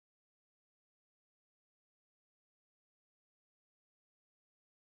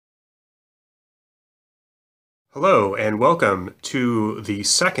Hello and welcome to the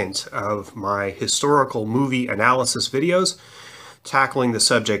second of my historical movie analysis videos tackling the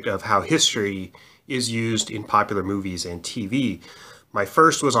subject of how history is used in popular movies and TV. My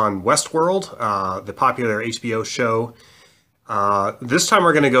first was on Westworld, the popular HBO show. This time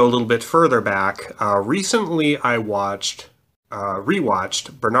we're going to go a little bit further back. Recently I rewatched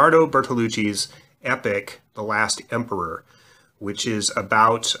Bernardo Bertolucci's epic The Last Emperor, which is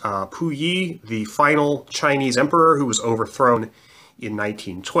about Puyi, the final Chinese emperor who was overthrown in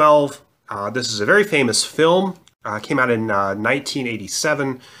 1912. This is a very famous film. Came out in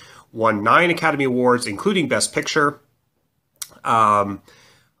 1987, won 9 Academy Awards, including Best Picture. I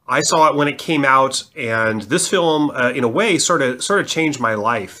saw it when it came out, and this film, in a way, sort of changed my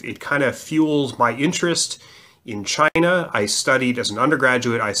life. It kind of fueled my interest in China. I studied, as an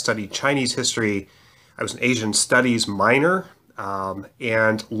undergraduate, I studied Chinese history. I was an Asian studies minor.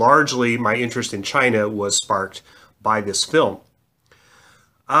 And largely my interest in China was sparked by this film.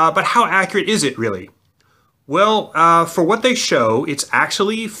 But how accurate is it really? Well, for what they show, it's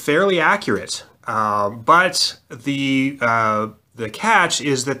actually fairly accurate. But the catch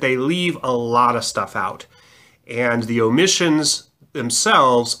is that they leave a lot of stuff out. And the omissions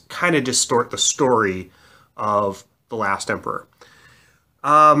themselves kind of distort the story of The Last Emperor.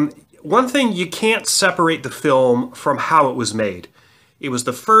 One thing, you can't separate the film from how it was made. It was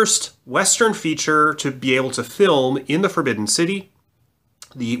the first Western feature to be able to film in the Forbidden City,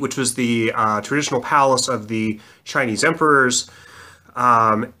 which was the traditional palace of the Chinese emperors.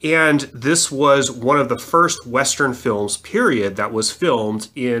 And this was one of the first Western films, period, that was filmed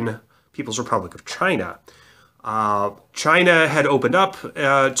in People's Republic of China. China had opened up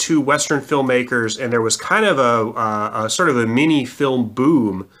to Western filmmakers, and there was kind of a sort of a mini film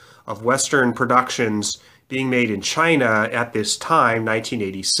boom of Western productions being made in China at this time,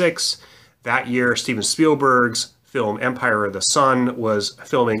 1986. That year, Steven Spielberg's film Empire of the Sun was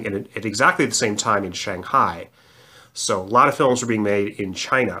filming at exactly the same time in Shanghai. So a lot of films were being made in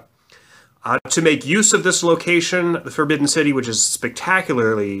China. To make use of this location, the Forbidden City, which is a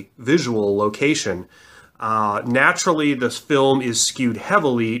spectacularly visual location, naturally the film is skewed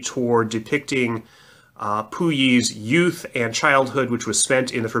heavily toward depicting Puyi's youth and childhood, which was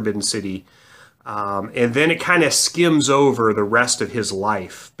spent in the Forbidden City. And then it kind of skims over the rest of his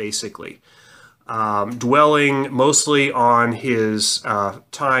life, basically. Dwelling mostly on his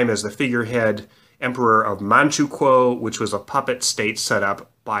time as the figurehead emperor of Manchukuo, which was a puppet state set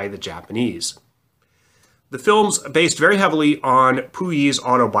up by the Japanese. The film's based very heavily on Puyi's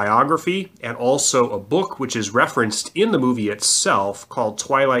autobiography and also a book which is referenced in the movie itself called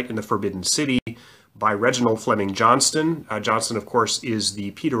Twilight in the Forbidden City, by Reginald Fleming Johnston. Johnston, of course, is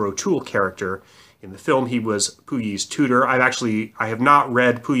the Peter O'Toole character. In the film, he was Puyi's tutor. I have not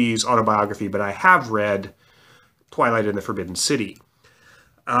read Puyi's autobiography, but I have read Twilight in the Forbidden City.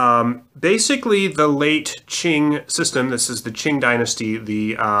 Basically, the late Qing system, this is the Qing dynasty,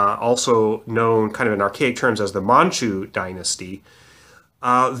 the also known kind of in archaic terms as the Manchu dynasty.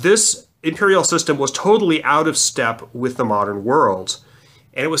 This imperial system was totally out of step with the modern world.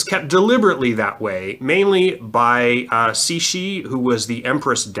 And it was kept deliberately that way, mainly by Cixi, who was the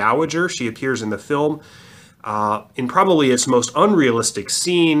Empress Dowager. She appears in the film. In probably its most unrealistic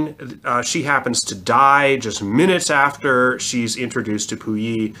scene, she happens to die just minutes after she's introduced to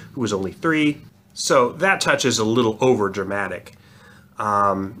Puyi, who was only 3. So that touch is a little over-dramatic.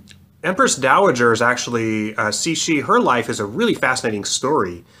 Empress Dowager is actually, Cixi, her life is a really fascinating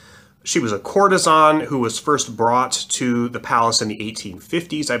story. She was a courtesan who was first brought to the palace in the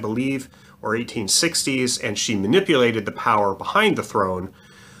 1850s, I believe, or 1860s, and she manipulated the power behind the throne.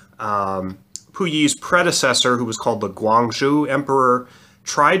 Puyi's predecessor, who was called the Guangzhou Emperor,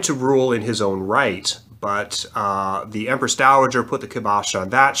 tried to rule in his own right, but the Empress Dowager put the kibosh on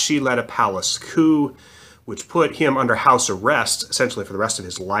that. She led a palace coup, which put him under house arrest, essentially for the rest of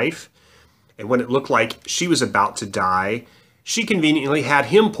his life. And when it looked like she was about to die, she conveniently had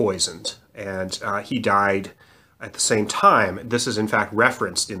him poisoned, and he died at the same time. This is in fact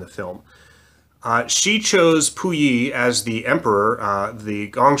referenced in the film. She chose Puyi as the emperor.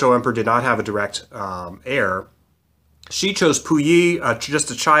 The Guangzhou emperor did not have a direct heir. She chose Puyi, just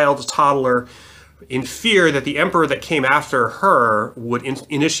a child, a toddler, in fear that the emperor that came after her would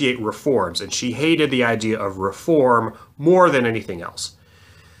initiate reforms, and she hated the idea of reform more than anything else.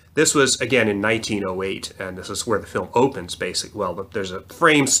 This was, again, in 1908, and this is where the film opens, basically. Well, there's a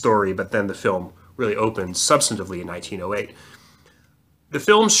frame story, but then the film really opens substantively in 1908. The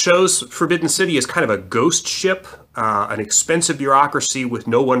film shows Forbidden City as kind of a ghost ship, an expensive bureaucracy with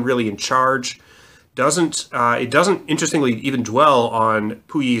no one really in charge. It doesn't, interestingly, even dwell on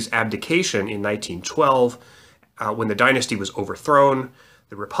Puyi's abdication in 1912, when the dynasty was overthrown,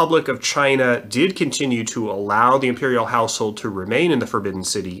 the Republic of China did continue to allow the imperial household to remain in the Forbidden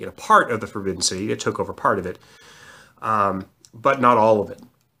City, in a part of the Forbidden City. It took over part of it, but not all of it.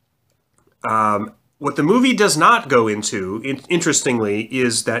 What the movie does not go into, interestingly,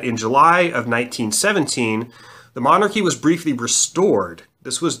 is that in July of 1917, the monarchy was briefly restored.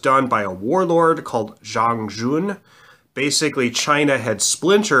 This was done by a warlord called Zhang Jun. Basically, China had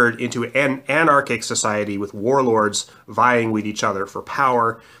splintered into an anarchic society with warlords vying with each other for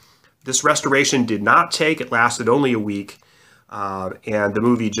power. This restoration did not take. It lasted only a week, and the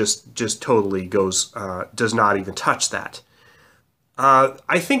movie just totally does not even touch that.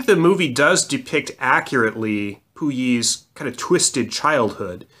 I think the movie does depict accurately Puyi's kind of twisted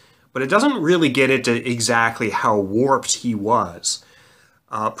childhood, but it doesn't really get into exactly how warped he was.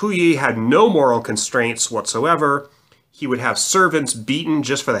 Puyi had no moral constraints whatsoever. He would have servants beaten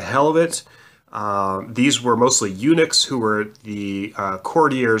just for the hell of it. These were mostly eunuchs who were the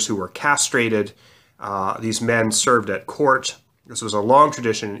courtiers who were castrated. These men served at court. This was a long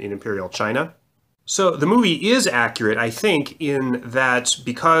tradition in imperial China. So the movie is accurate, I think, in that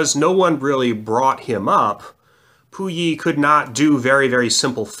because no one really brought him up, Puyi could not do very, very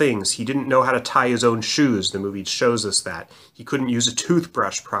simple things. He didn't know how to tie his own shoes. The movie shows us that. He couldn't use a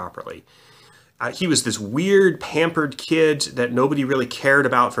toothbrush properly. He was this weird, pampered kid that nobody really cared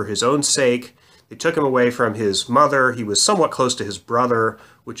about for his own sake. They took him away from his mother. He was somewhat close to his brother,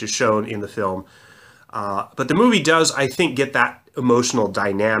 which is shown in the film. But the movie does, I think, get that emotional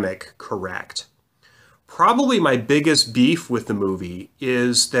dynamic correct. Probably my biggest beef with the movie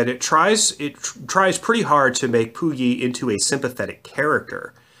is that it tries pretty hard to make Puyi into a sympathetic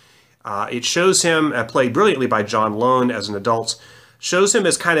character. It shows him, played brilliantly by John Lone as an adult, shows him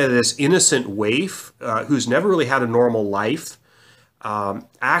as kind of this innocent waif who's never really had a normal life.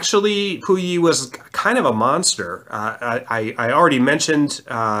 Actually, Puyi was kind of a monster. I already mentioned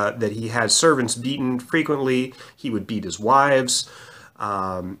that he had servants beaten frequently. He would beat his wives.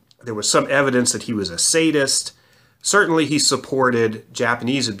 There was some evidence that he was a sadist. Certainly, he supported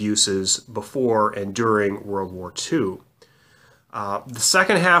Japanese abuses before and during World War II. The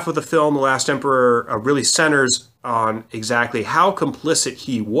second half of the film, The Last Emperor, really centers on exactly how complicit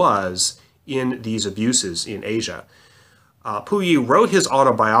he was in these abuses in Asia. Puyi wrote his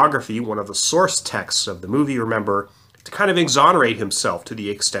autobiography, one of the source texts of the movie, remember, to kind of exonerate himself to the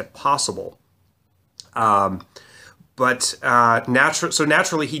extent possible.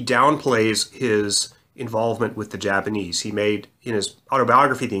 Naturally, he downplays his involvement with the Japanese. He made, in his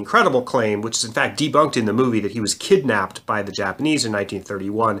autobiography, the incredible claim, which is in fact debunked in the movie, that he was kidnapped by the Japanese in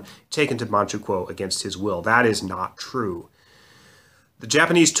 1931, taken to Manchukuo against his will. That is not true. The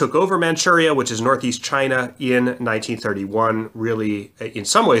Japanese took over Manchuria, which is northeast China, in 1931, really, in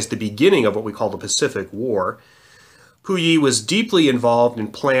some ways, the beginning of what we call the Pacific War. Puyi was deeply involved in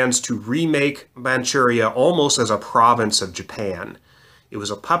plans to remake Manchuria almost as a province of Japan. It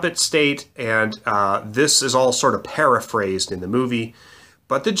was a puppet state, and this is all sort of paraphrased in the movie,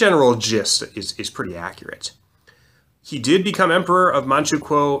 but the general gist is pretty accurate. He did become emperor of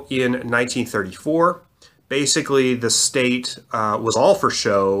Manchukuo in 1934. Basically, the state was all for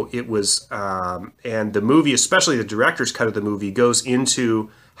show. It was, and the movie, especially the director's cut of the movie, goes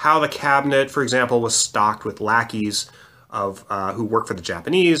into how the cabinet, for example, was stocked with lackeys who worked for the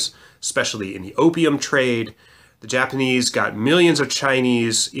Japanese, especially in the opium trade. The Japanese got millions of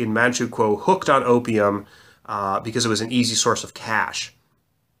Chinese in Manchukuo hooked on opium because it was an easy source of cash.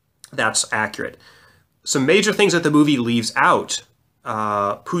 That's accurate. Some major things that the movie leaves out.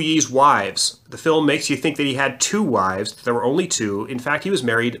 Puyi's wives. The film makes you think that he had 2 wives. There were only 2. In fact, he was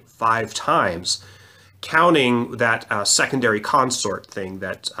married 5 times, counting that secondary consort thing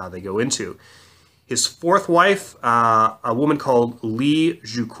that they go into. His 4th wife, a woman called Li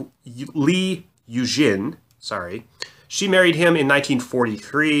Yujin, she married him in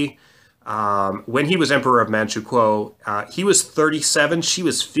 1943 when he was emperor of Manchukuo. He was 37, she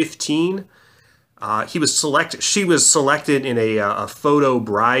was 15. She was selected in a photo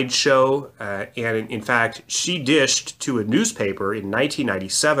bride show, and in fact, she dished to a newspaper in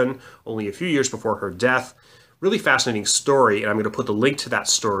 1997, only a few years before her death. Really fascinating story, and I'm going to put the link to that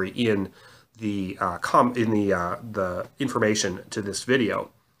story in the information to this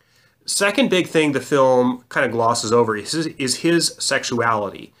video. Second big thing the film kind of glosses over is his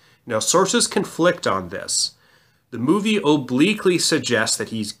sexuality. Now, sources conflict on this. The movie obliquely suggests that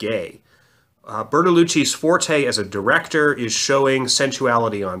he's gay. Bertolucci's forte as a director is showing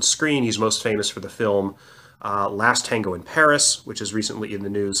sensuality on screen. He's most famous for the film Last Tango in Paris, which is recently in the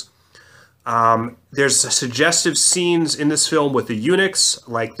news. There's suggestive scenes in this film with the eunuchs,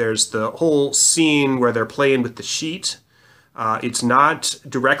 like there's the whole scene where they're playing with the sheet. It's not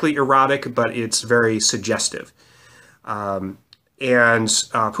directly erotic, but it's very suggestive. And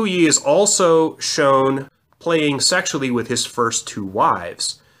Pu Yi is also shown playing sexually with his first two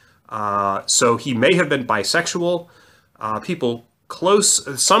wives. So he may have been bisexual.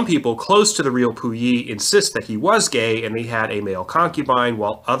 Some people close to the real Pu Yi insist that he was gay and he had a male concubine,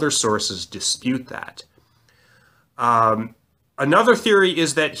 while other sources dispute that. Another theory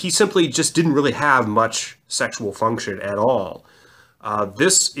is that he simply just didn't really have much sexual function at all.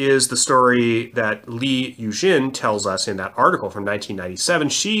 This is the story that Li Yujin tells us in that article from 1997.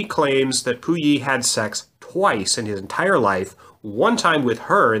 She claims that Pu Yi had sex twice in his entire life, one time with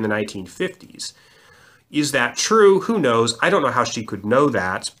her in the 1950s. Is that true? Who knows? I don't know how she could know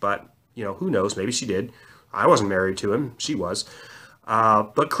that, but, who knows? Maybe she did. I wasn't married to him. She was.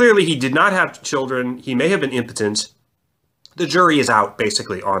 But clearly he did not have children. He may have been impotent. The jury is out,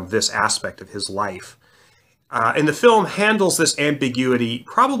 basically, on this aspect of his life. And the film handles this ambiguity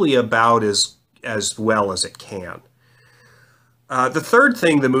probably about as well as it can. The third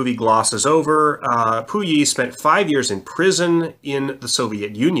thing the movie glosses over, Pu Yi spent 5 years in prison in the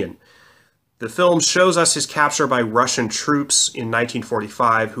Soviet Union. The film shows us his capture by Russian troops in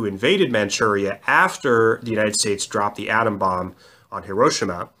 1945 who invaded Manchuria after the United States dropped the atom bomb on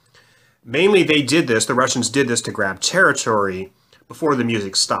Hiroshima. Mainly the Russians did this to grab territory before the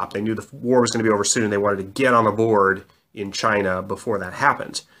music stopped. They knew the war was going to be over soon and they wanted to get on the board in China before that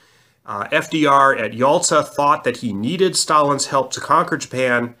happened. FDR at Yalta thought that he needed Stalin's help to conquer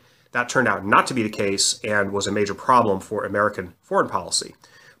Japan. That turned out not to be the case and was a major problem for American foreign policy.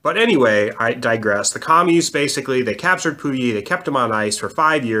 But anyway, I digress. The commies, basically, they captured Pu Yi, they kept him on ice for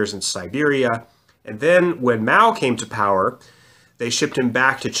 5 years in Siberia, and then when Mao came to power, they shipped him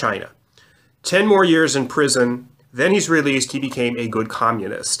back to China. 10 more years in prison, then he's released, he became a good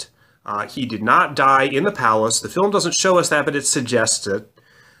communist. He did not die in the palace. The film doesn't show us that, but it suggests it.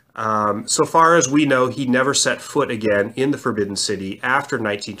 So far as we know, he never set foot again in the Forbidden City after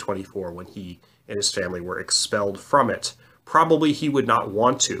 1924 when he and his family were expelled from it. Probably he would not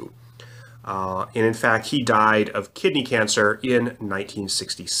want to. And in fact, he died of kidney cancer in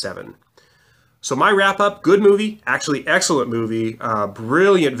 1967. So my wrap-up, good movie, actually excellent movie,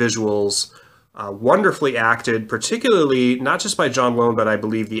 brilliant visuals, wonderfully acted, particularly not just by John Lone, but I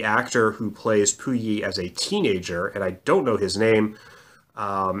believe the actor who plays Pu Yi as a teenager, and I don't know his name.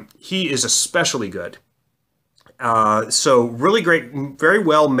 He is especially good. So really great, very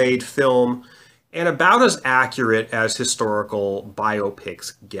well made film, and about as accurate as historical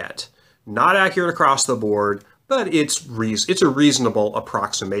biopics get. Not accurate across the board, but it's a reasonable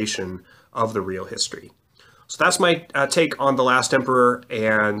approximation of the real history. So that's my take on The Last Emperor,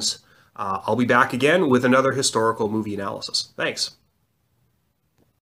 and I'll be back again with another historical movie analysis. Thanks.